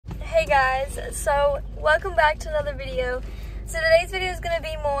Hey guys, so welcome back to another video. So today's video is going to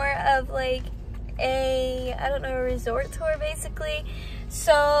be more of like a resort tour basically.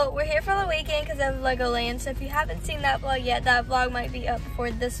 So we're here for the weekend because of Legoland. So if you haven't seen that vlog yet, that vlog might be up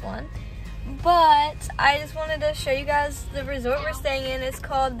before this one. But I just wanted to show you guys the resort we're staying in. It's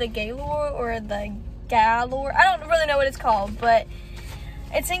called the Gaylord or the Gaylord. I don't really know what it's called, but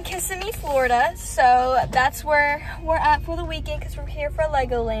it's in Kissimmee, Florida, so that's where we're at for the weekend because we're here for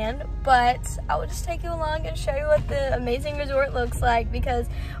Legoland. But I will just take you along and show you what the amazing resort looks like because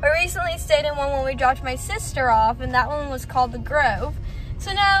we recently stayed in one when we dropped my sister off, and that one was called the Grove.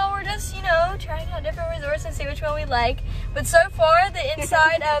 So now we're just, trying out different resorts and see which one we like. But so far, the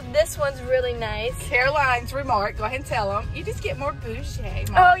inside of this one's really nice. Caroline's remark, go ahead and tell them, you just get more bougie.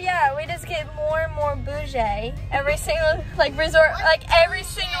 Oh yeah, we just get more and more bougie. Every single resort, every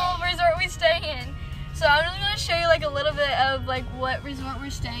single resort we stay in. So I'm just gonna show you a little bit of what resort we're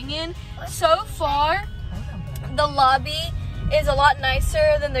staying in. So far, the lobby is a lot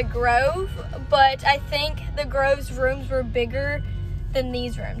nicer than the Grove, but I think the Grove's rooms were bigger than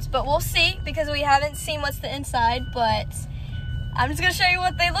these rooms, but we'll see because we haven't seen what's the inside. But I'm just gonna show you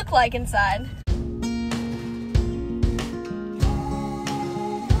what they look like inside.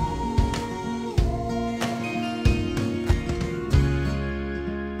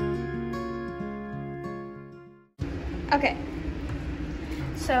 Okay,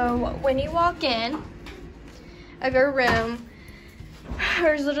 so when you walk in of your room,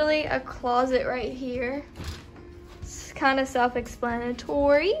 there's literally a closet right here. Kind of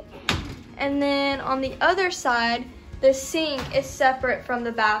self-explanatory, and then on the other side the sink is separate from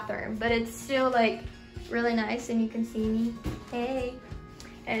the bathroom, but it's still really nice, and you can see me, hey,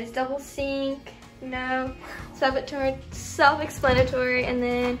 and it's double sink, self-explanatory. And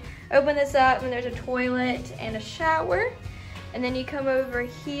then open this up and there's a toilet and a shower, and then you come over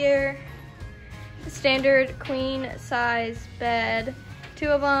here, the standard queen size bed, 2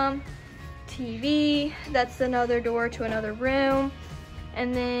 of them, TV, that's another door to another room.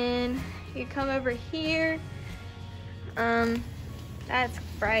 And then you come over here, that's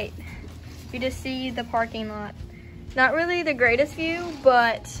bright. You just see the parking lot. Not really the greatest view,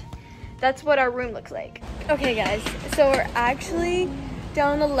 but that's what our room looks like. Okay guys, so we're actually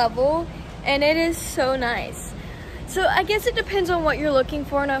down a level and it is so nice. So I guess it depends on what you're looking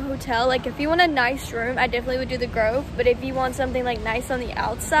for in a hotel. If you want a nice room, I definitely would do the Grove. But if you want something nice on the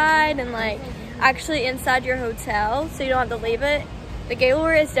outside and actually inside your hotel, so you don't have to leave it, the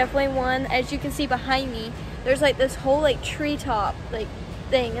Gaylord is definitely one. As you can see behind me, there's this whole treetop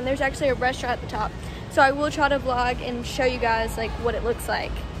thing, and there's actually a restaurant at the top. So I will try to vlog and show you guys what it looks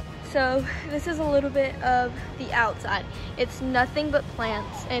like. So this is a little bit of the outside. It's nothing but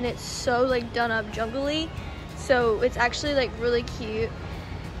plants, and it's so done up jungly. So it's actually really cute.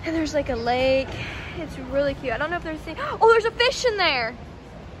 And there's a lake. It's really cute. I don't know if there's there's a fish in there.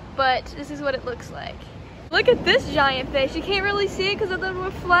 But this is what it looks like. Look at this giant fish. You can't really see it because of the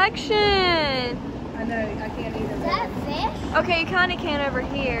reflection. I know, I can't either. Is that a fish? Okay, you kind of can over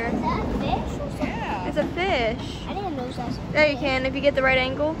here. Is that a fish? Yeah. It's a fish. I didn't know that. There you can if you get the right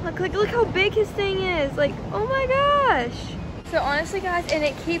angle. Look how big his thing is. Oh my gosh. So honestly guys, and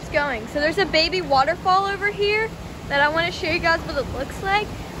it keeps going. So there's a baby waterfall over here that I want to show you guys what it looks like.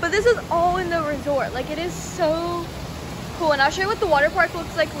 But this is all in the resort. It is so cool. And I'll show you what the water park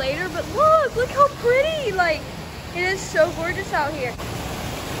looks like later. But look how pretty. It is so gorgeous out here.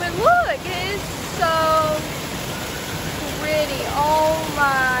 But look, it is so pretty. Oh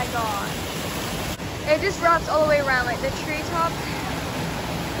my gosh. It just wraps all the way around. The treetops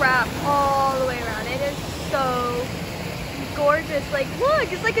wrap all the way around. It is so gorgeous.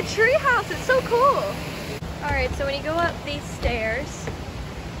 Look, it's like a tree house. It's so cool. All right, so when you go up these stairs,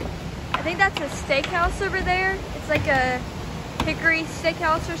 I think that's a steakhouse over there. It's a Hickory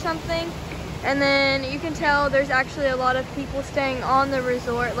Steakhouse or something. And then you can tell there's actually a lot of people staying on the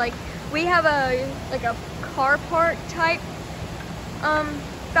resort. We have a car park type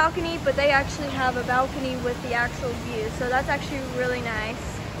balcony, but they actually have a balcony with the actual view. So that's actually really nice.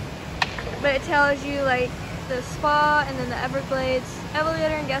 But it tells you the spa, and then the Everglades,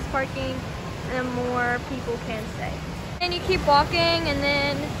 elevator and guest parking, and then more people can stay. And you keep walking, and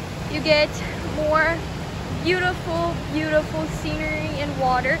then you get more beautiful, beautiful scenery and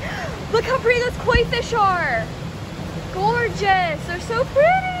water. Look how pretty those koi fish are. Gorgeous, they're so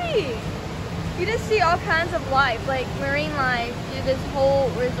pretty. You just see all kinds of life, marine life, through this whole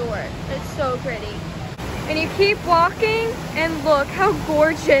resort. It's so pretty. And you keep walking, and look how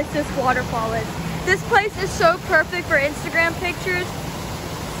gorgeous this waterfall is. This place is so perfect for Instagram pictures.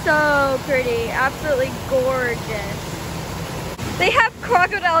 So pretty, absolutely gorgeous. They have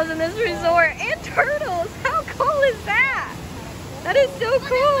crocodiles in this resort and turtles. How cool is that? That is so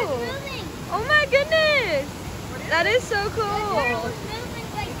cool. Oh my goodness. That is so cool.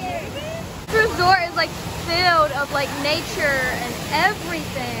 This resort is like filled of like nature and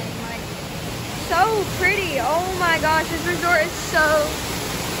everything. Like so pretty. Oh my gosh, this resort is so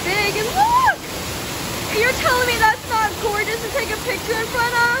big. And look! You're telling me that's not gorgeous to take a picture in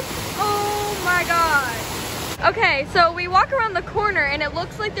front of? Oh my gosh. Okay, so we walk around the corner and it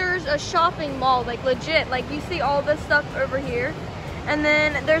looks like there's a shopping mall, like legit. Like you see all this stuff over here. And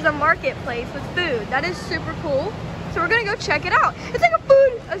then there's a marketplace with food. That is super cool. So we're gonna go check it out. It's like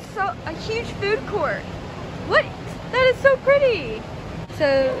a huge food court. What? That is so pretty.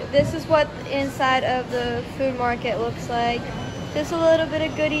 So this is what the inside of the food market looks like. Just a little bit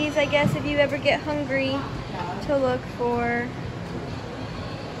of goodies, I guess, if you ever get hungry to look for.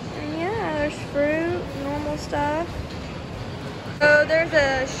 And yeah, there's fruit, normal stuff. So there's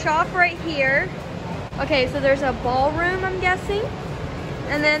a shop right here. Okay, so there's a ballroom, I'm guessing.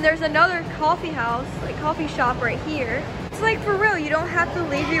 And then there's another coffee house, like coffee shop right here. It's like for real, you don't have to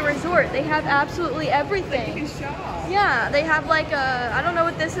leave your resort. They have absolutely everything. You can shop. Yeah, they have like a, I don't know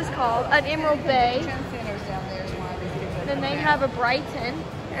what this is called, an Emerald Bay. Then they have a Brighton,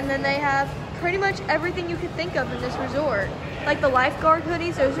 and then they have pretty much everything you could think of in this resort. Like the lifeguard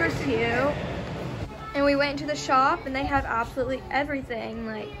hoodies, those are cute. And we went into the shop, and they have absolutely everything.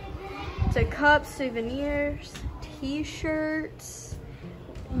 Like, so cups, souvenirs, t-shirts,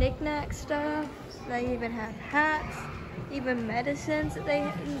 knick-knack stuff. They even have hats, even medicines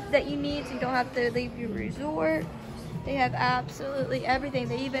that you need, so you don't have to leave your resort. They have absolutely everything.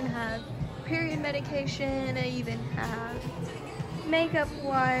 They even have period medication. They even have makeup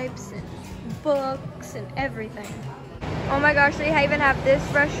wipes and books and everything. Oh my gosh, they even have this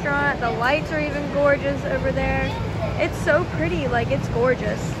restaurant. The lights are even gorgeous over there. It's so pretty, like it's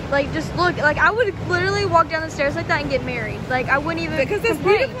gorgeous. Like just look, like I would literally walk down the stairs like that and get married. Like I wouldn't even because it's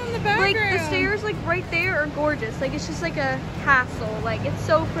beautiful in the background. Like the stairs like right there are gorgeous. Like it's just like a castle. Like it's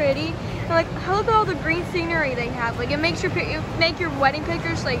so pretty. And like look at all the green scenery they have. Like it makes your wedding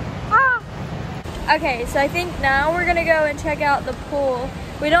pictures like ah. Okay, so I think now we're gonna go and check out the pool.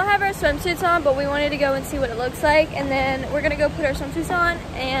 We don't have our swimsuits on, but we wanted to go and see what it looks like, and then we're gonna go put our swimsuits on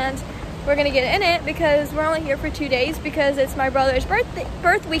and we're gonna get in it because we're only here for 2 days because it's my brother's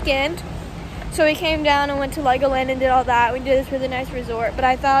birth weekend. So we came down and went to Legoland and did all that. We did this really nice resort, but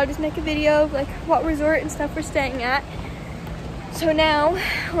I thought I'd just make a video of like what resort and stuff we're staying at. So now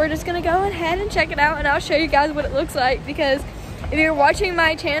we're just gonna go ahead and check it out, and I'll show you guys what it looks like, because if you're watching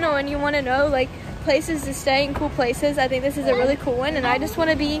my channel and you wanna know like places to stay and cool places, I think this is a really cool one, and I just want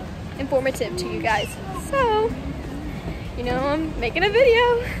to be informative to you guys. So, you know, I'm making a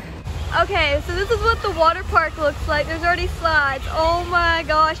video. Okay, so this is what the water park looks like. There's already slides. Oh my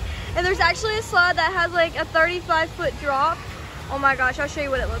gosh. And there's actually a slide that has like a 35-foot drop. Oh my gosh, I'll show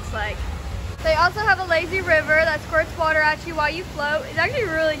you what it looks like. They also have a lazy river that squirts water at you while you float. It's actually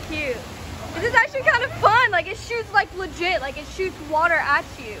really cute. This is actually kind of fun. Like it shoots like legit, like it shoots water at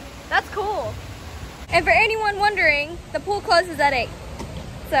you. That's cool. And for anyone wondering, the pool closes at 8.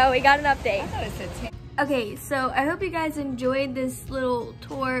 So we got an update. I thought it said 10. Okay, so I hope you guys enjoyed this little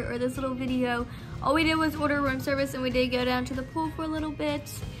tour or this little video. All we did was order room service, and we did go down to the pool for a little bit.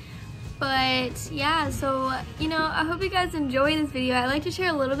 But yeah, so you know, I hope you guys enjoy this video. I like to share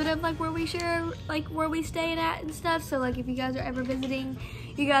a little bit of like where we stay at and stuff. So like if you guys are ever visiting,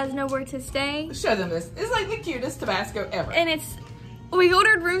 you guys know where to stay. Show them this. It's like the cutest Tabasco ever. And we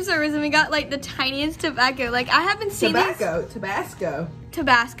ordered room service and we got like the tiniest tobacco. Like I haven't seen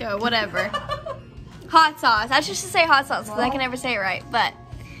Tabasco, whatever. Hot sauce. I should just say hot sauce because I can never say it right. But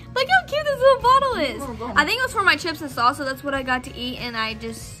look how cute this little bottle is. I think it was for my chips and salsa. That's what I got to eat, and I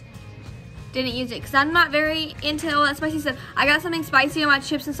just didn't use it because I'm not very into all that spicy stuff. I got something spicy on my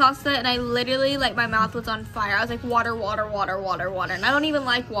chips and salsa, and I literally, like, my mouth was on fire. I was like, water, water, water, water, water. And I don't even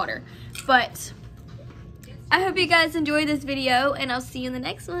like water. But I hope you guys enjoyed this video, and I'll see you in the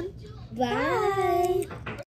next one. Bye.